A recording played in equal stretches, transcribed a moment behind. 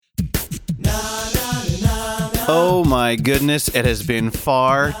Oh my goodness, it has been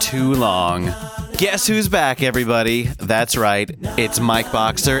far too long. Guess who's back, everybody? That's right, it's Mike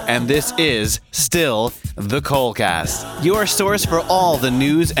Boxer, and this is still the KolCast, your source for all the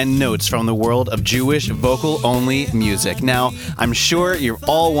news and notes from the world of Jewish vocal-only music. Now, I'm sure you're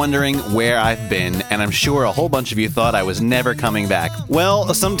all wondering where I've been, and I'm sure a whole bunch of you thought I was never coming back.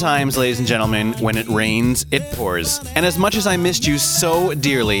 Well, sometimes, ladies and gentlemen, when it rains, it pours. And as much as I missed you so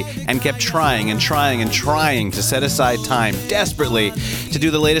dearly and kept trying to set aside time desperately to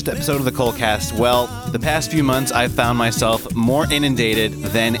do the latest episode of the KolCast, well, the past few months I've found myself more inundated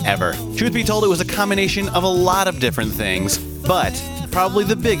than ever. Truth be told, it was a combination of a lot of different things, but probably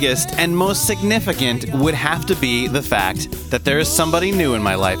the biggest and most significant would have to be the fact that there is somebody new in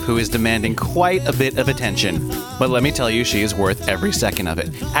my life who is demanding quite a bit of attention. But let me tell you, she is worth every second of it.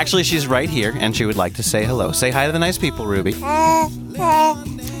 Actually, she's right here, and she would like to say hello. Say hi to the nice people, Ruby.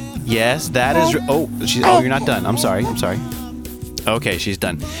 Yes, that is... Oh, you're not done. I'm sorry. Okay, she's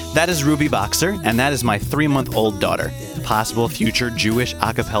done. That is Ruby Boxer, and that is my 3-month-old daughter. Possible future Jewish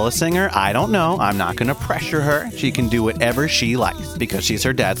a cappella singer? I don't know. I'm not going to pressure her. She can do whatever she likes, because she's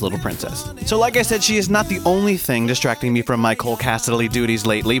her dad's little princess. So like I said, she is not the only thing distracting me from my KolCastly duties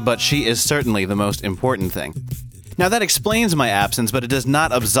lately, but she is certainly the most important thing. Now that explains my absence, but it does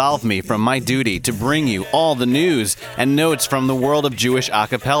not absolve me from my duty to bring you all the news and notes from the world of Jewish a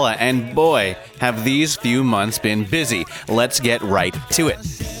cappella, and boy, have these few months been busy. Let's get right to it.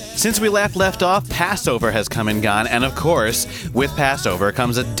 Since we left off, Passover has come and gone, and of course, with Passover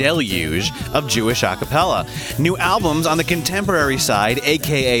comes a deluge of Jewish a cappella. New albums on the contemporary side,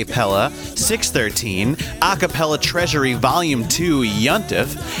 aka Pella, 613, A Cappella Treasury Volume 2,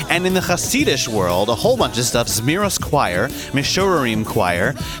 Yontif, and in the Hasidish world, a whole bunch of stuff, Zmiros Choir, Mishorarim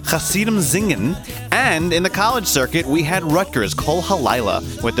Choir, Hasidim Zingen, and in the college circuit, we had Rutgers Kol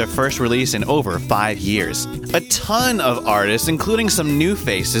Halayla with their first release in over 5 years. A ton of artists, including some new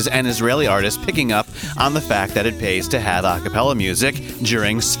faces and Israeli artists, picking up on the fact that it pays to have a cappella music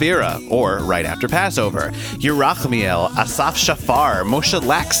during Sfira, or right after Passover. Yerachmiel, Asaf Shafar, Moshe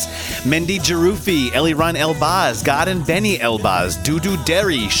Lax, Mendy Jerufi, Eliran Elbaz, Gad and Benny Elbaz, Dudu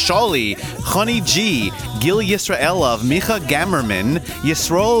Derry, Sholi, Choni G, Gil Yisraelov, Micha Gammerman,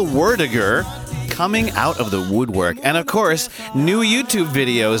 Yisroel Werdiger, coming out of the woodwork. And of course, new YouTube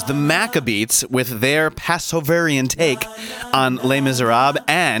videos, the Maccabeats with their Passoverian take on Les Miserables,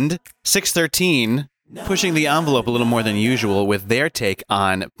 and 613 pushing the envelope a little more than usual with their take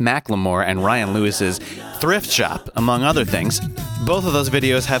on Macklemore and Ryan Lewis's Thrift Shop, among other things. Both of those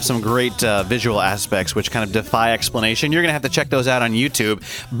videos have some great visual aspects which kind of defy explanation. You're going to have to check those out on YouTube,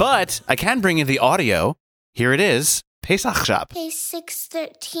 but I can bring you the audio. Here it is. Pesach Shop. Hey,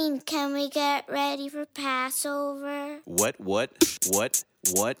 613, can we get ready for Passover? What?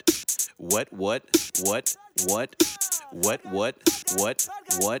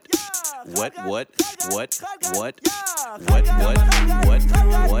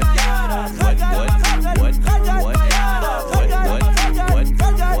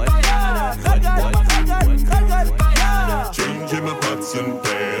 Changing my pots and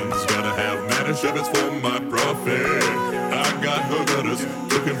pans, gotta have Manischewitz for my prophet. I got Haggadahs,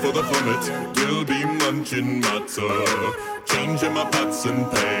 looking for the hummus, we'll be munching matzah. Changing my pots and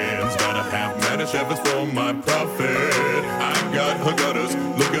pans, gotta have Manischewitz for my prophet. I got Haggadahs,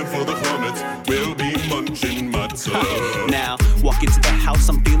 looking for the hummus, we'll be munching matzah. Now, walk into the house,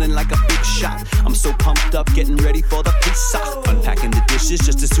 I'm feeling like a big shot. I'm so pumped up, getting ready for the Pesach. Unpacking the dishes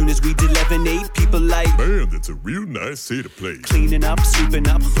just as soon as we did leavenade. People like, man, that's a real nice Seder plate. Cleaning up, sweeping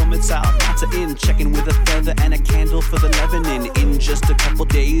up, chumetz out, matzah in, checking with a feather and a candle for the leavening. In just a couple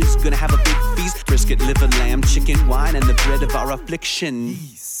days, gonna have a big feast. Brisket, liver, lamb, chicken, wine, and the bread of our affliction.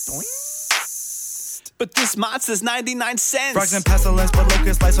 But this matzah's 99 cents. Frogs and pestilence, but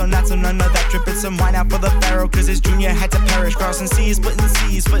locust lights, so not so none of that. Dripping some wine out for the pharaoh, cause his junior had to perish. Crossing seas,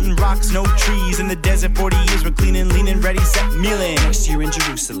 splitting rocks, no trees. In the desert, 40 years, we're cleaning, leaning, ready, set, mealing. Next year in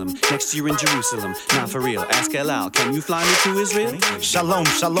Jerusalem. Nah, for real, ask El Al, can you fly me to Israel? Shalom,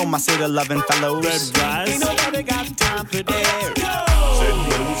 shalom, I say the loving fellows. Red rice. Ain't nobody got time for that. Said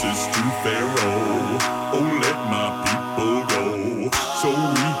Moses to Pharaoh, oh, let my people go, so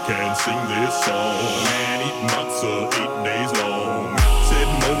we can sing this song and eat matzah 8 days long. Said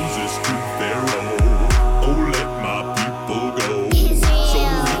Moses to Pharaoh, oh, let my people go, so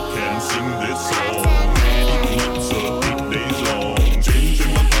we can sing this song and eat matzah 8 days long.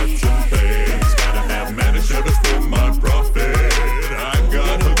 Changing my pots and pans, gotta have Manischewitz for my prophet. I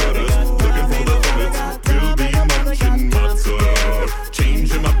got Haggadahs, looking for the hummus, we'll be munching matzah.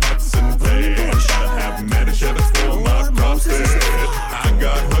 Changing my pots and pans, gotta have Manischewitz for my prophet. I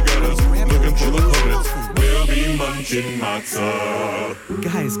got Haggadahs, looking for the hummus, we'll be Chicken matzah.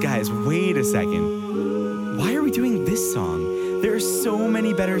 Guys, wait a second. Why are we doing this song? There are so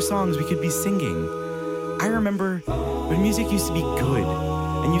many better songs we could be singing. I remember when music used to be good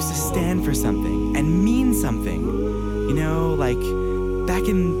and used to stand for something and mean something. You know, like back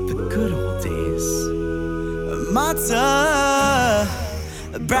in the good old days. Matzah,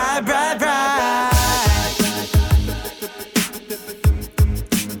 bright, bright, bright.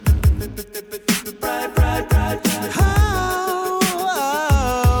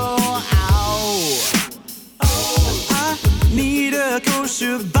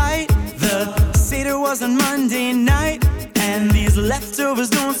 Bite. The Seder was on Monday night, and these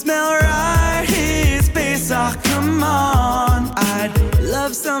leftovers don't smell right. It's Pesach, come on. I'd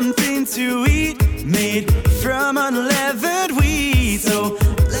love something to eat made from unleavened wheat. So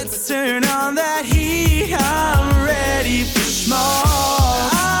let's turn on that heat. I'm ready for schmall.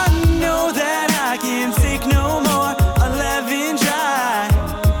 I know that I can't take no more unleavened dry.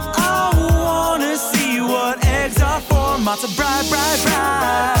 I wanna see what eggs are for. Matzah bright, bright,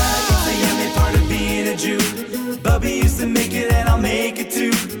 bright. It's a yummy part of being a Jew. Bubby used to make it and I'll make it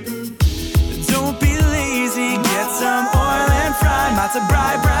too. Don't be lazy, get some oil and fry. Matzah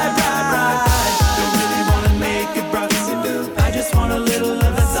bright, bright, bright, bright. Don't really wanna make it broccoli. I just want a little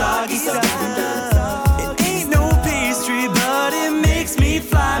of the soggy stuff. It ain't no pastry, but it makes me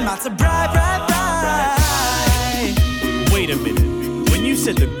fly. Matzah bright, bright, bright. Wait a minute. When you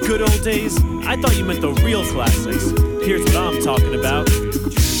said the good old days, I thought you meant the real classics. Here's what I'm talking about.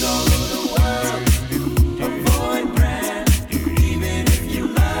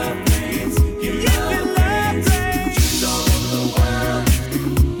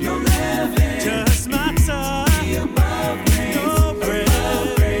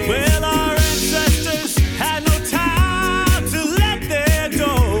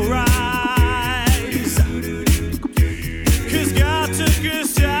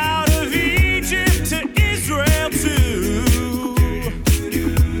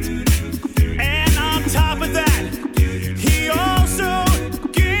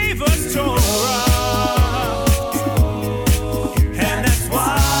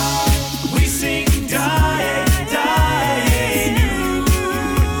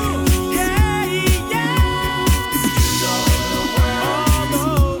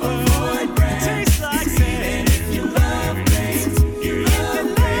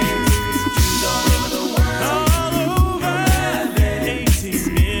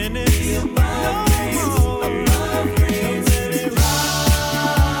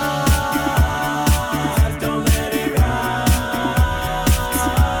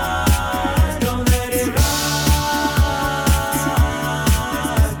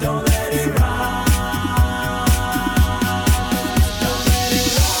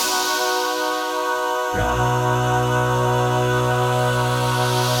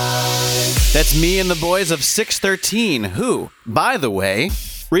 That's me and the boys of 613, who, by the way,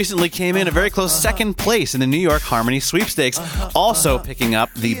 recently came in a very close second place in the New York Harmony Sweepstakes, also picking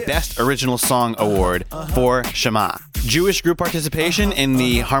up the Best Original Song Award for Shema. Jewish group participation in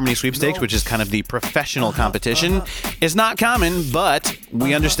the Harmony Sweepstakes, which is kind of the professional competition, is not common, but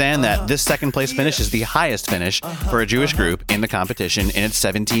we understand that this second place finish is the highest finish for a Jewish group in the competition in its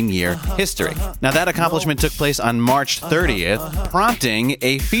 17-year history. Now, that accomplishment took place on March 30th, prompting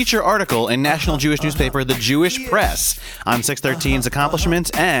a feature article in national Jewish newspaper The Jewish Press on 613's accomplishments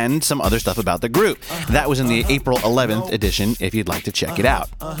and some other stuff about the group. That was in the April 11th edition, if you'd like to check it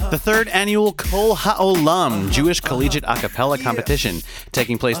out. The third annual Kol Ha'olam Jewish Collegiate A Cappella Competition,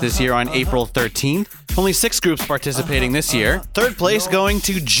 taking place this year on April 13th. Only 6 groups participating this year. Third place going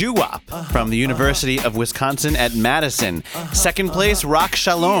to Jewop from the University of Wisconsin at Madison. Second place, Rock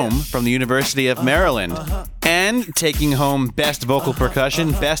Shalom from the University of Maryland. And taking home Best Vocal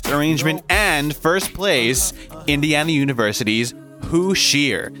Percussion, Best Arrangement, and first place, Indiana University's Hu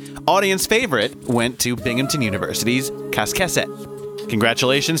Shir. Audience favorite went to Binghamton University's Kaskeset.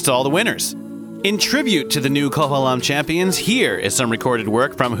 Congratulations to all the winners. In tribute to the new Kol Ha'olam champions, here is some recorded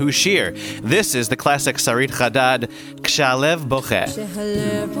work from Hu Shir. This is the classic Sarit Chadad, Kshalev Boche.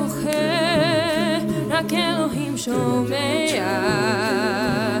 שהלב בוכה, רק אלוהים שומע.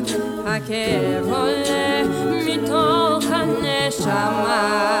 הכאב עולה מתוך הנשמה.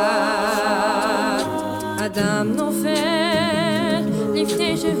 אדם נופל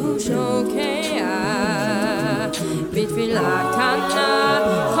לפני שהוא שוקע. בתפילה קטנה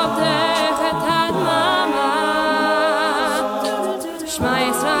חותכת הדממה. שמע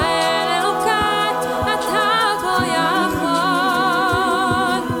ישראל אלוקיי, אתה כה יכול.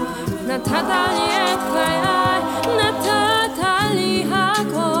 נתת לי את חיי, נתת לי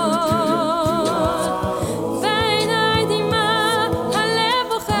הכל. ואין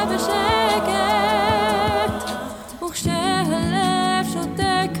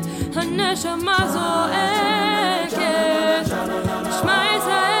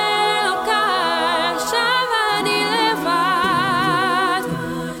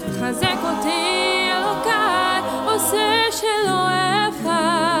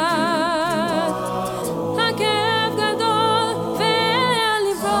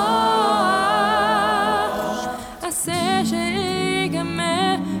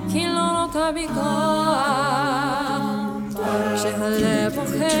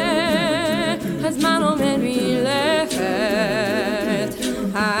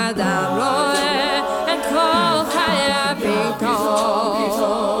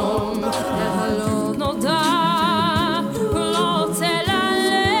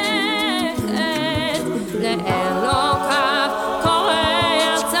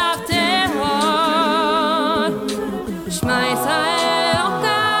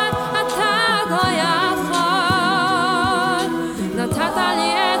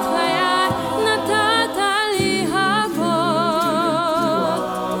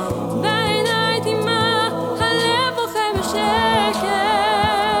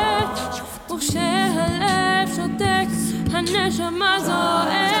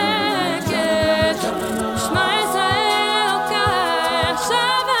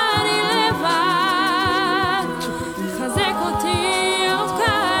עכשיו אני לבד. חזק אותי עוד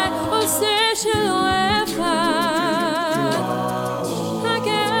כאן, עושה שלא אחד.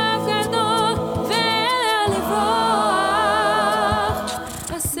 הכאב גדול ואין לברוח.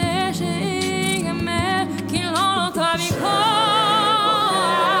 עשה שיגמר, כי לא נותר בי כוח.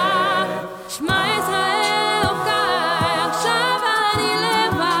 שמע ישראל אלוקיי, עכשיו אני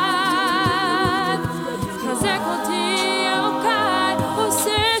לבד. חזק אותי אלוקיי,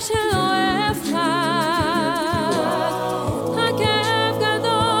 עושה שלא אבחר. הכאב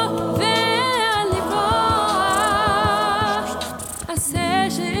גדול ואין לברוח. עשה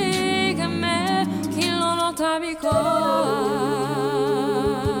שיגמר, כי לא נותר בי כוח.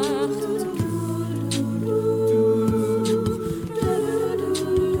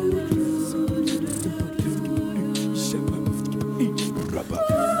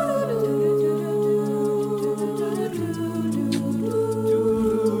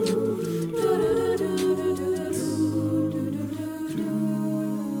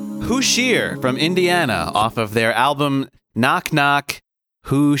 Who Shear from Indiana off of their album Knock Knock,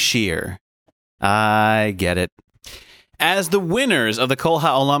 Who Shear. I get it. As the winners of the Kol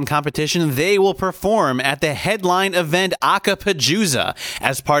HaOlam competition, they will perform at the headline event Acapajooza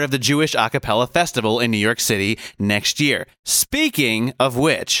as part of the Jewish Acapella Festival in New York City next year. Speaking of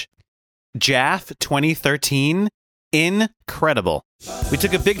which, JAF 2013, incredible. We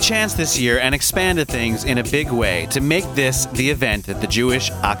took a big chance this year and expanded things in a big way to make this the event that the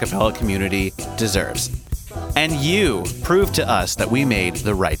Jewish acapella community deserves. And you proved to us that we made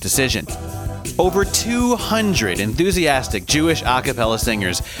the right decision. Over 200 enthusiastic Jewish acapella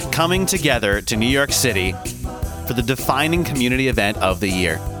singers coming together to New York City for the defining community event of the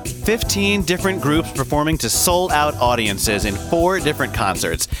year. 15 different groups performing to sold-out audiences in 4 different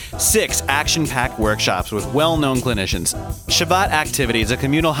concerts, 6 action-packed workshops with well-known clinicians, Shabbat activities, a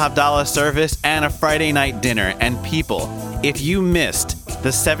communal Havdalah service, and a Friday night dinner. And people, if you missed the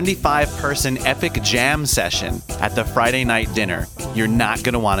 75-person epic jam session at the Friday night dinner, you're not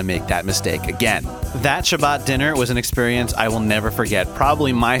going to want to make that mistake again. That Shabbat dinner was an experience I will never forget,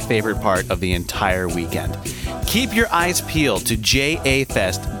 probably my favorite part of the entire weekend. Keep your eyes peeled to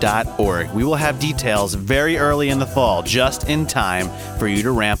jafest.org. We will have details very early in the fall, just in time for you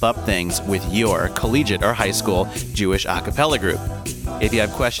to ramp up things with your collegiate or high school Jewish a cappella group. If you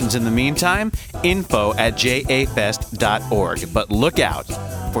have questions in the meantime, info@jafest.org. But look out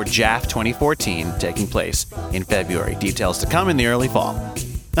for JAF 2014 taking place in February. Details to come in the early fall.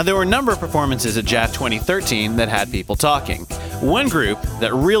 Now, there were a number of performances at JAF 2013 that had people talking. One group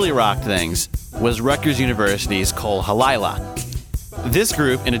that really rocked things was Rutgers University's Kol Halayla. This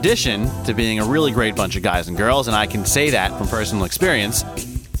group, in addition to being a really great bunch of guys and girls, and I can say that from personal experience,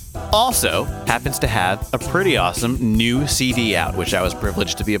 also happens to have a pretty awesome new CD out, which I was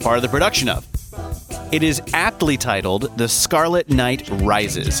privileged to be a part of the production of. It is aptly titled The Scarlet Night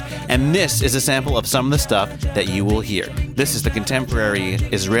Rises, and this is a sample of some of the stuff that you will hear. This is the contemporary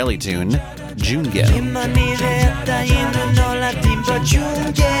Israeli tune, Jungel.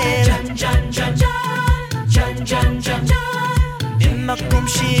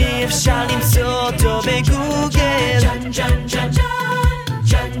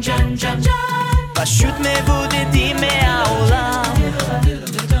 פשוט מבודדים מהעולם,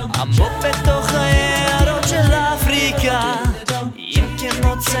 עמוק בתוך היערות של אפריקה. אם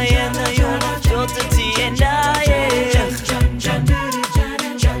כמו ציין היו נפתות אותי עינייך,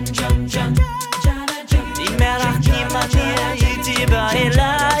 אם מרחקים אני הייתי בא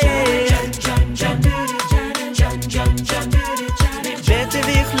אלייך,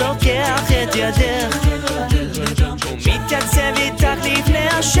 מבטח לוקח את ידך ומתייצב איתך לפני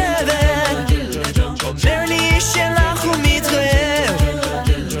השבט, אומר לי שלך הוא מתרעב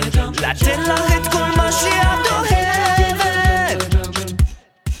לתת לך את כל מה שאת אוהבת.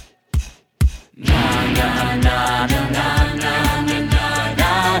 נה נה נה נה נה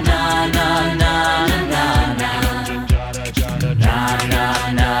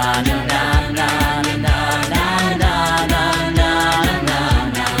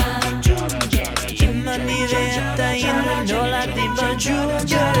אם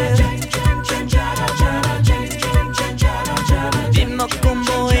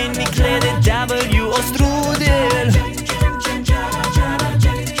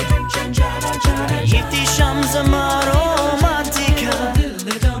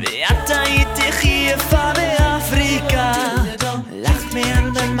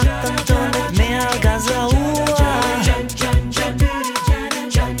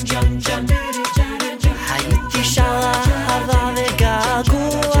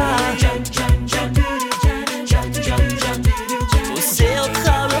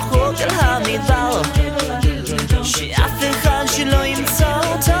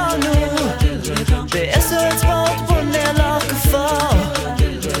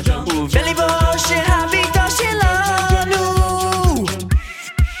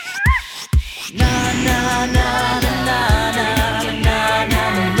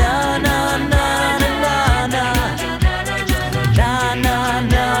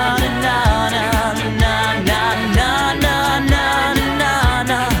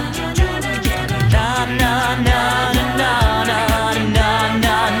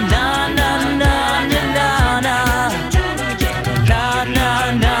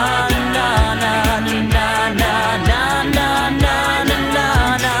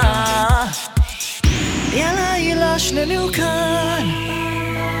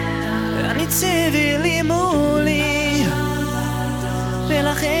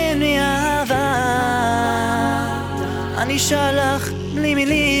שלח בלי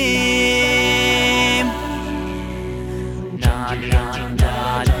מילים.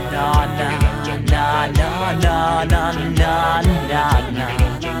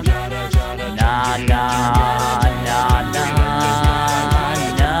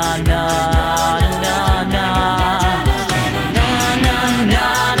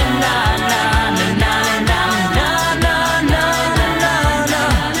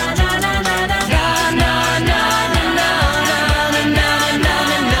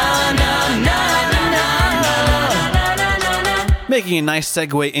 Making a nice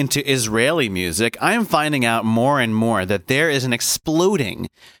segue into Israeli music, I am finding out more and more that there is an exploding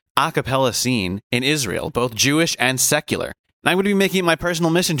a cappella scene in Israel, both Jewish and secular. And I'm going to be making it my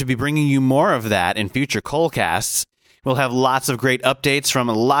personal mission to be bringing you more of that in future KolCasts. We'll have lots of great updates from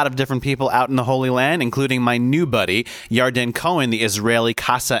a lot of different people out in the Holy Land, including my new buddy, Yarden Cohen, the Israeli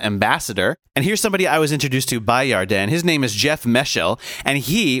Casa ambassador. And here's somebody I was introduced to by Yarden. His name is Jeff Meshel, and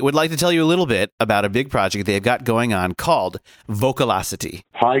he would like to tell you a little bit about a big project they've got going on called Vocalocity.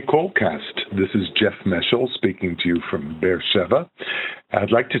 Hi, KolCast. This is Jeff Meshel speaking to you from Beersheba. I'd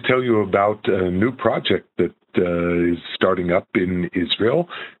like to tell you about a new project that is starting up in Israel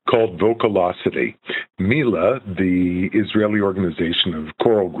called Vocalocity. Mila, the Israeli organization of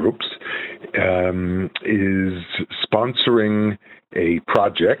choral groups, is sponsoring a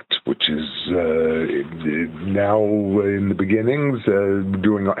project which is now in the beginnings,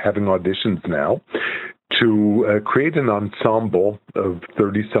 having auditions now, to create an ensemble of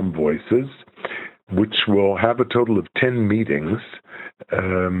 30-some voices, which will have a total of 10 meetings, 6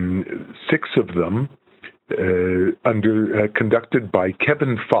 of them conducted by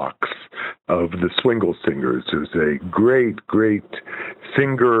Kevin Fox of the Swingle Singers, who's a great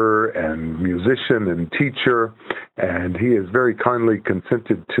singer and musician and teacher, and he has very kindly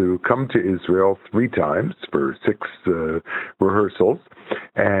consented to come to Israel 3 times for 6 rehearsals,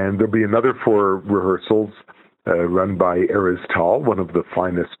 and there'll be another 4 rehearsals run by Erez Tal, one of the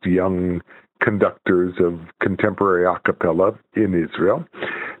finest young conductors of contemporary a cappella in Israel.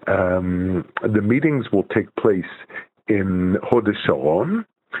 The meetings will take place in Hod Sharon.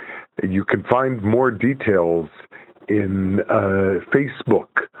 You can find more details in Facebook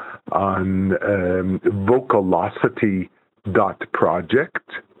on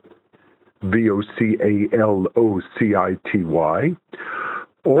vocalocity.project, VOCALOCITY,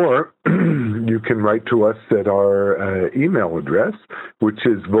 or you can write to us at our email address, which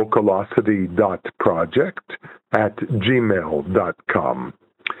is vocalocity.project@gmail.com.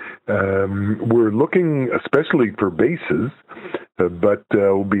 We're looking especially for basses, but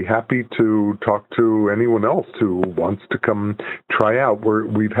we'll be happy to talk to anyone else who wants to come try out.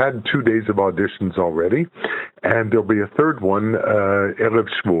 We've had 2 days of auditions already, and there'll be a third one, Erev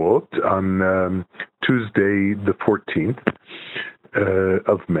Shvuot, on Tuesday the 14th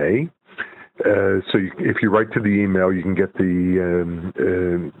of May. So if you write to the email, you can get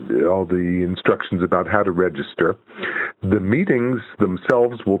all the instructions about how to register. The meetings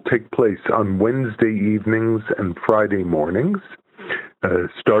themselves will take place on Wednesday evenings and Friday mornings,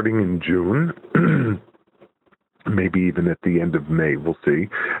 starting in June. Maybe even at the end of May, we'll see.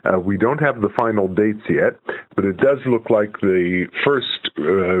 We don't have the final dates yet, but it does look like the first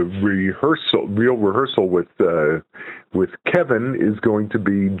real rehearsal with Kevin is going to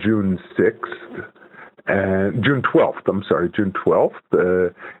be June 6th, and June 12th,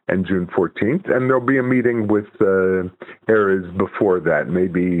 and June 14th, and there'll be a meeting with Erez before that,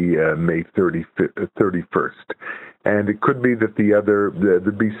 maybe May 31st. And it could be that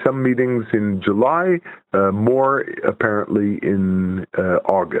there'd be some meetings in July, more apparently in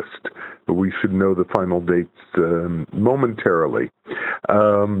August. We should know the final dates momentarily.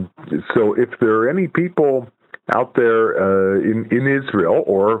 So if there are any people out there in Israel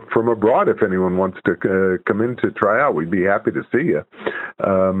or from abroad, if anyone wants to come in to try out, we'd be happy to see you.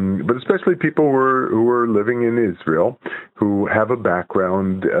 But especially people who are living in Israel, who have a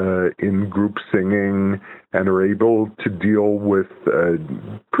background in group singing and are able to deal with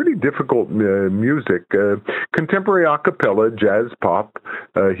pretty difficult music, contemporary a cappella, jazz, pop,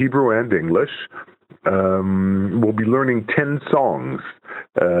 Hebrew and English. We'll be learning 10 songs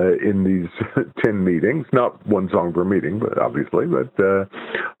in these 10 meetings, not one song per meeting, but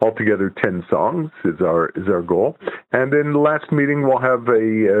altogether 10 songs is our goal. And in the last meeting, we'll have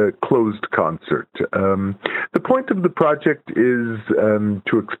a closed concert. The point of the project is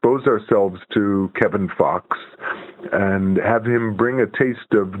to expose ourselves to Kevin Fox and have him bring a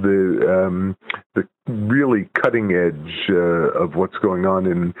taste of the really cutting edge of what's going on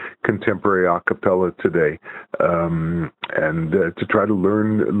in contemporary a cappella today, and to try to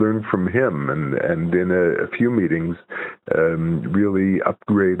learn from him, and in a few meetings really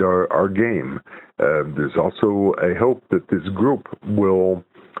upgrade our game. There's also a hope that this group will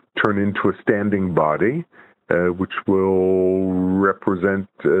turn into a standing body, which will represent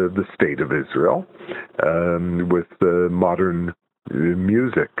the state of Israel with modern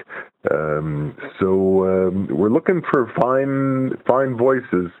music. So we're looking for fine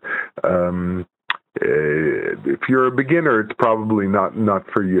voices. If you're a beginner, it's probably not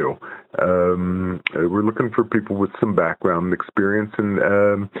for you. We're looking for people with some background experience and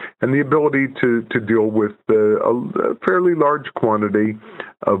the ability to deal with a fairly large quantity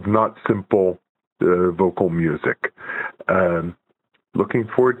of not simple vocal music. Looking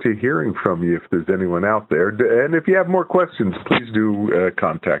forward to hearing from you if there's anyone out there. And if you have more questions, please do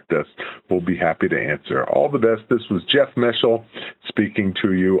contact us. We'll be happy to answer. All the best. This was Jeff Meschel speaking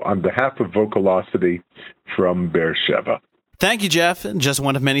to you on behalf of Vocalocity from Beersheba. Thank you, Jeff. Just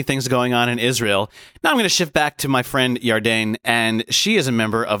one of many things going on in Israel. Now I'm going to shift back to my friend Yardain, and she is a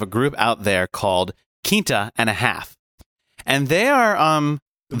member of a group out there called Quinta and a Half. And they are,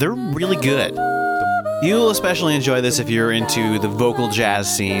 they're really good. You'll especially enjoy this if you're into the vocal jazz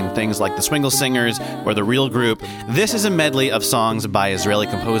scene, things like the Swingle Singers or the Real Group. This is a medley of songs by Israeli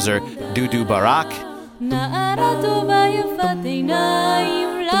composer Dudu Barak. נערה טובה יפת עיניים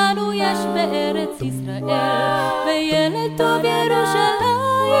לנו יש בארץ ישראל וילד טוב ירושלים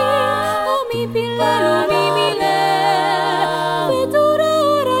ומפילל וממילל ותורה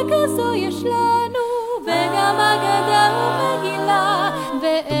אורה כזו יש לנו וגם אגדה ומגילה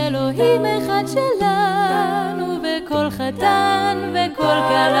ואלוהים אחד שלנו וכל חתן וכל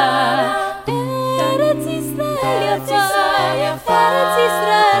כלה ארץ ישראל יפה ארץ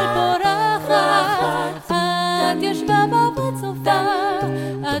ישראל פורחת את ישבה בה וצופה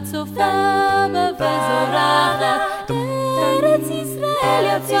את צופה בה וזורחת ארץ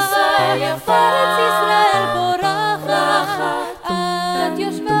ישראל יפה ארץ ישראל פורחת את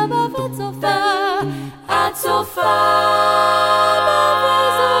ישבה בה וצופה את צופה בה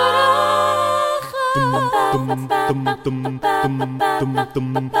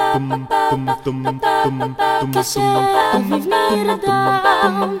כשאביב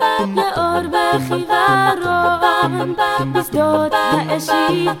נרדם לאור בחיוורון בשדות האש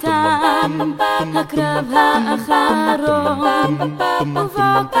איתם הקרב האחרון ובו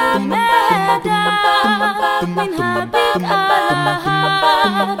במדע מן הבקעה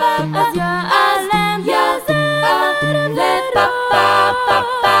להר אז יעלם יזר לטוב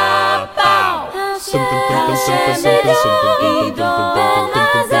השמש עידו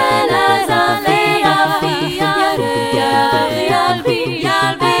הזנר ויפי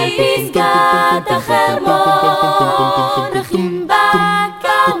ילבי פסגת החרמון רכים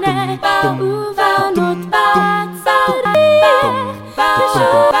בקנה ובנות בצריך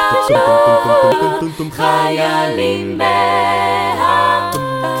ושוב חיילים בהר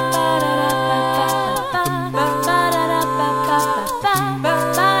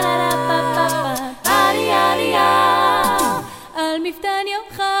על מפתן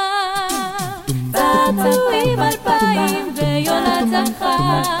יומך צצועים 2000 ויונה צמחה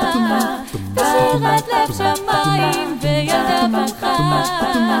ושירת לב שמיים וילדה פרחה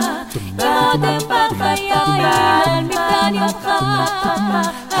קודם בחיי על מפתן יומך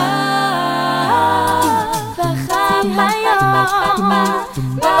בחי היום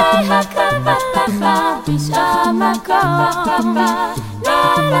בהקרב לך בשעה מקום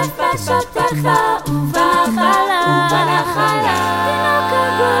לנפשתך ובנחלה תינוק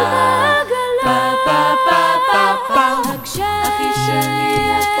עגול בעגלה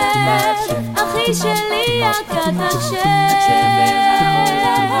אחי שלי אתה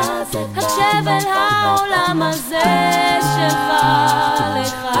הקשב אל העולם הזה שחל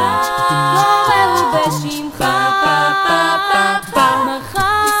לך קוראו בשמך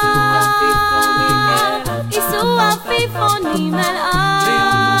מחר ייסעו עפיפונים אל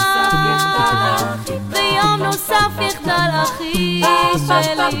ויום נוסף יחדל אחי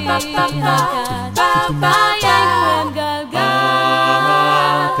שלי חיינו הם גלגל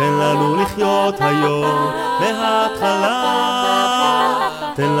תן לנו לחיות היום מההתחלה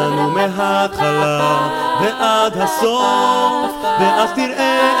תן לנו מההתחלה ועד הסוף ואז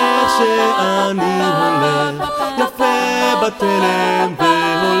תראה איך שאני הולך יפה בתלם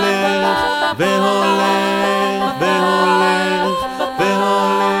והולך והולך והולך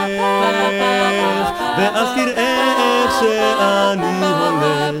והולך ואז תראה איך שאני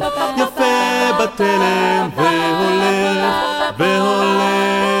הולך יפה בתלם והולך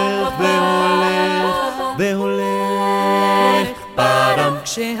והולך והולך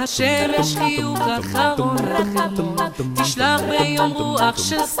כשהשמש חיוך אחרון תשלח ביום רוח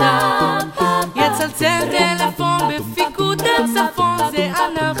של סתיו יצלצל טלפון בפיקוד הצפון זה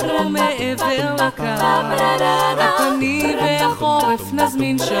אנחנו מעבר לקו אני בחורף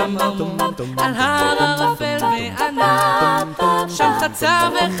נזמין שממון על הר ערפל וענן שם חצה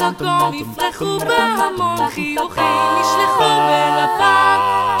וחלקום יפרחו בהמון חיוכים נשלחו בלבן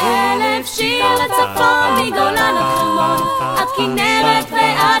 1000 שיר לצפון מגולן עד חרמון עד כנרת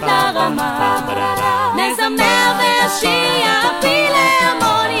ועד הרמה נזמר והשיר יעפיל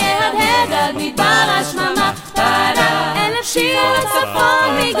להמון יהדהד עד מדבר השממה 1000 שיר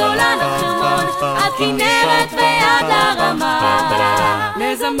לצפון מגולן עד חרמון עד כנרת ועד הרמה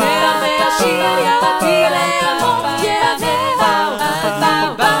נזמר והשיר יעפיל להמון יהדהד עד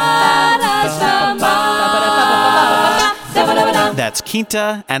מדבר השממה. That's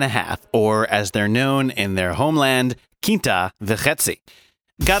Quinta and a half, or as they're known in their homeland, Quinta v'chetzi.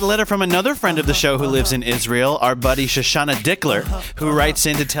 Got a letter from another friend of the show who lives in Israel, our buddy Shoshana Dickler, who writes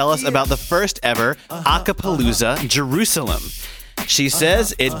in to tell us about the first ever Acapalooza Jerusalem. She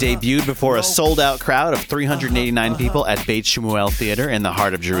says it debuted before a sold-out crowd of 389 people at Beit Shmuel Theater in the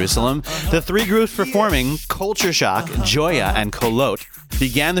heart of Jerusalem. The three groups performing, Culture Shock, Joya, and Kolot,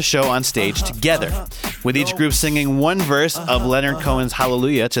 began the show on stage together, with each group singing one verse of Leonard Cohen's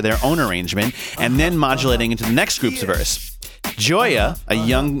Hallelujah to their own arrangement, and then modulating into the next group's verse. Joya, a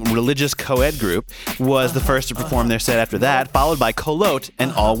young religious co-ed group, was the first to perform their set after that, followed by Kolot, an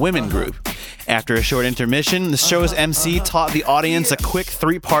all-women group. After a short intermission, the show's MC taught the audience a quick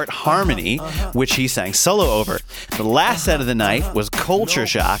 3-part harmony, which he sang solo over. The last set of the night was Culture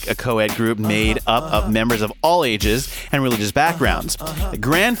Shock, a co-ed group made up of members of all ages and religious backgrounds. The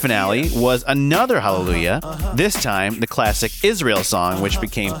grand finale was another Hallelujah, this time the classic Israel song, which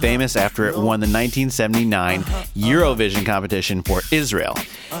became famous after it won the 1979 Eurovision competition for Israel,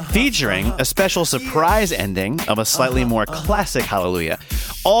 featuring a special surprise ending of a slightly more classic Hallelujah.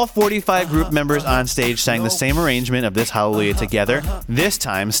 All 45 group members on stage sang the same arrangement of this Hallelujah together, this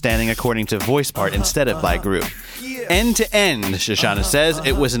time standing according to voice part instead of by group. End to end, Shoshana says,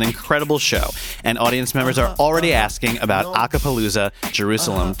 it was an incredible show, and audience members are already asking about Acapalooza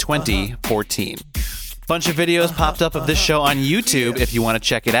Jerusalem 2014. Bunch of videos popped up of this show on YouTube if you want to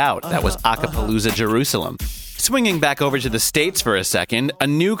check it out. That was Acapalooza Jerusalem. Swinging back over to the States for a second, a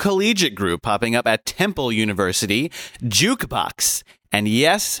new collegiate group popping up at Temple University, Jukebox. And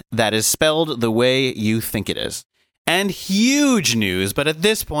yes, that is spelled the way you think it is. And huge news, but at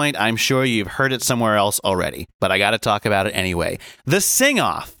this point, I'm sure you've heard it somewhere else already. But I gotta talk about it anyway. The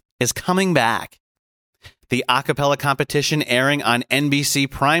Sing-Off is coming back. The a cappella competition airing on NBC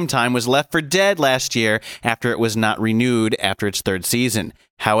Primetime was left for dead last year after it was not renewed after its third season.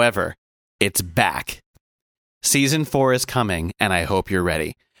 However, it's back. Season 4 is coming, and I hope you're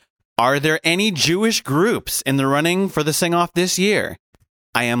ready. Are there any Jewish groups in the running for the Sing-Off this year?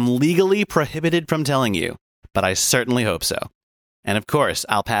 I am legally prohibited from telling you, but I certainly hope so. And of course,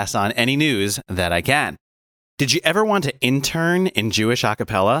 I'll pass on any news that I can. Did you ever want to intern in Jewish a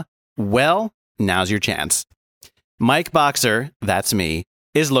cappella? Well, now's your chance. Mike Boxer, that's me,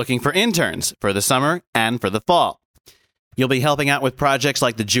 is looking for interns for the summer and for the fall. You'll be helping out with projects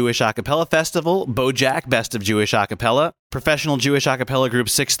like the Jewish A Cappella Festival, Bojack Best of Jewish A Cappella, Professional Jewish A Cappella Group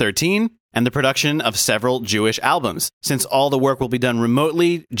 613, and the production of several Jewish albums. Since all the work will be done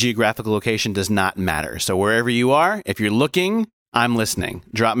remotely, geographical location does not matter. So wherever you are, if you're looking, I'm listening.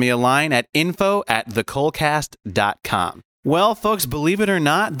 Drop me a line at info@thekolcast.com. Well, folks, believe it or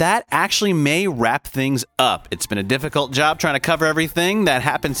not, that actually may wrap things up. It's been a difficult job trying to cover everything that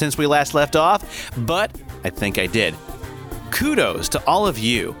happened since we last left off, but I think I did. Kudos to all of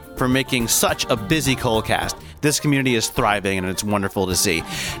you for making such a busy KolCast. This community is thriving, and it's wonderful to see.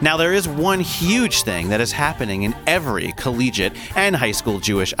 Now, there is one huge thing that is happening in every collegiate and high school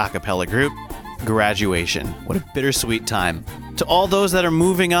Jewish a cappella group: graduation. What a bittersweet time. To all those that are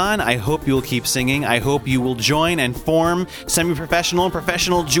moving on, I hope you'll keep singing. I hope you will join and form semi-professional and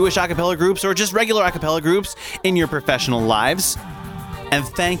professional Jewish a cappella groups, or just regular a cappella groups in your professional lives. And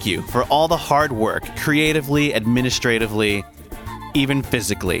thank you for all the hard work, creatively, administratively, even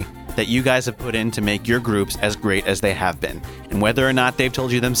physically, that you guys have put in to make your groups as great as they have been. And whether or not they've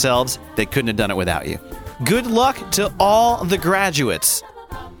told you themselves, they couldn't have done it without you. Good luck to all the graduates.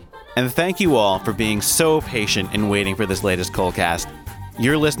 And thank you all for being so patient in waiting for this latest KolCast.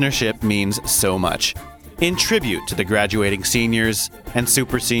 Your listenership means so much. In tribute to the graduating seniors and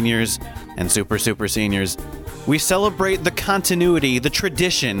super seniors and super super seniors, We celebrate the continuity, the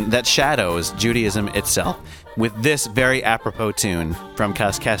tradition that shadows Judaism itself with this very apropos tune from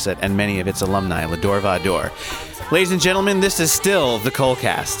KolCast and many of its alumni, L'Dor V'Ador. Ladies and gentlemen, this is still the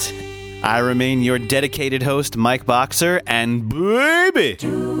KolCast. I remain your dedicated host, Mike Boxer, and baby!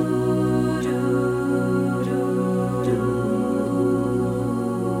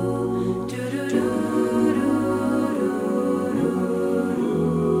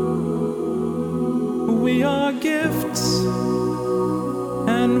 We are gifts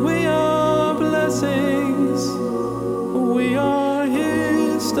and we are blessings. We are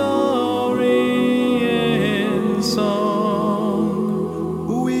His story in song.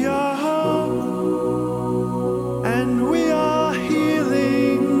 We are hope and we are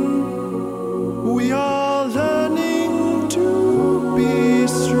healing. We are learning to be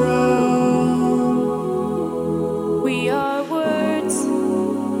strong. We are words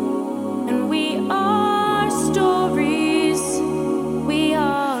and we are stories. We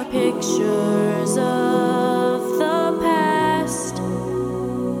are pictures of the past.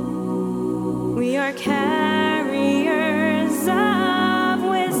 We are carriers of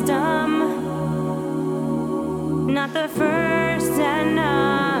wisdom, not the first and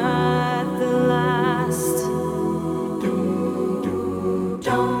not the last.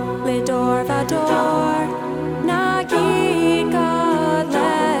 L'Dor V'Ador, Nagi God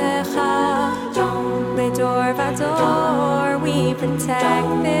Lecha. L'Dor V'Ador, we protect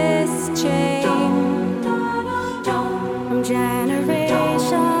this chain. From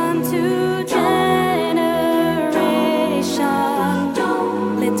generation to generation.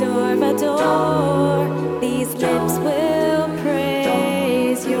 L'Dor V'Ador, these lips will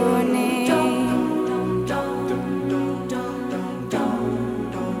praise your name.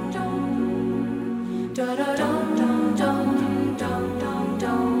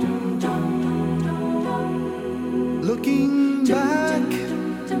 Looking back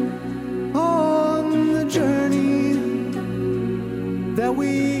on the journey that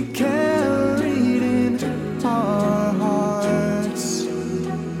we carried in our hearts,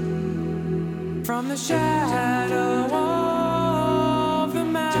 from the shadow of the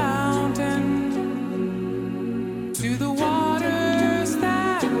mountain to the waters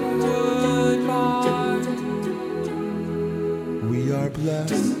that would part. We are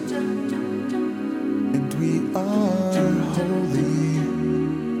blessed and we are holy.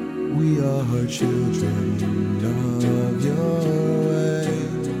 We are children of your way.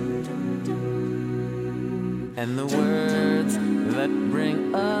 And the words that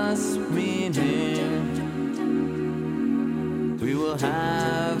bring us meaning, we will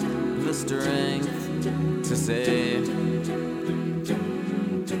have the strength to say.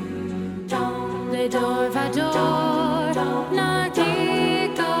 L'Dor V'Ador,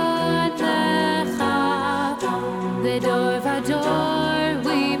 Nagi God Lecha. L'Dor V'Ador,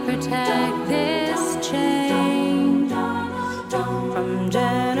 we protect this chain. From